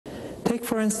Take,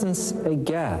 for instance, a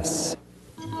gas.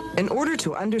 In order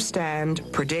to understand,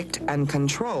 predict, and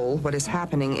control what is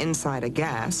happening inside a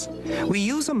gas, we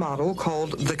use a model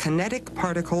called the kinetic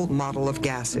particle model of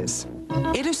gases.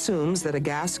 It assumes that a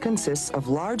gas consists of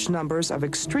large numbers of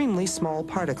extremely small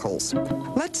particles.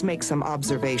 Let's make some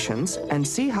observations and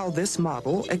see how this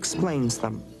model explains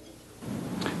them.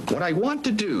 What I want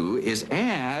to do is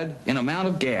add an amount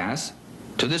of gas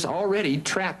to this already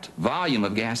trapped volume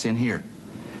of gas in here.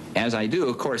 As I do,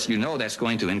 of course, you know that's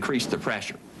going to increase the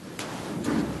pressure.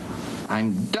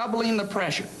 I'm doubling the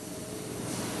pressure.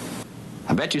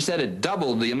 I bet you said it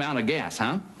doubled the amount of gas,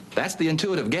 huh? That's the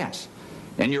intuitive guess.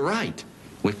 And you're right.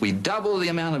 If we double the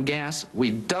amount of gas,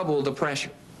 we double the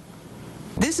pressure.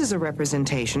 This is a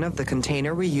representation of the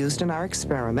container we used in our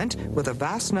experiment with a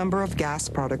vast number of gas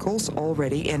particles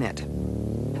already in it.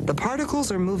 The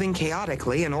particles are moving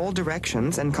chaotically in all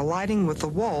directions and colliding with the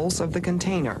walls of the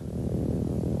container.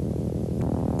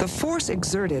 The force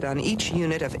exerted on each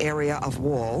unit of area of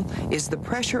wall is the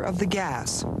pressure of the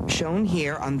gas, shown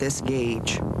here on this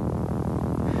gauge.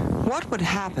 What would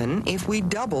happen if we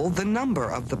double the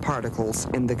number of the particles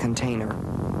in the container?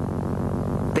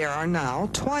 There are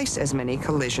now twice as many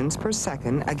collisions per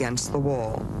second against the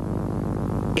wall.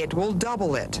 It will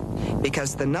double it,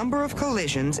 because the number of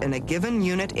collisions in a given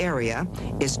unit area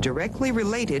is directly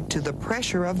related to the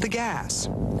pressure of the gas.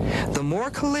 The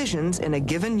more collisions in a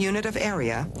given unit of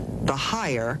area, the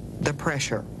higher the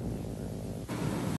pressure.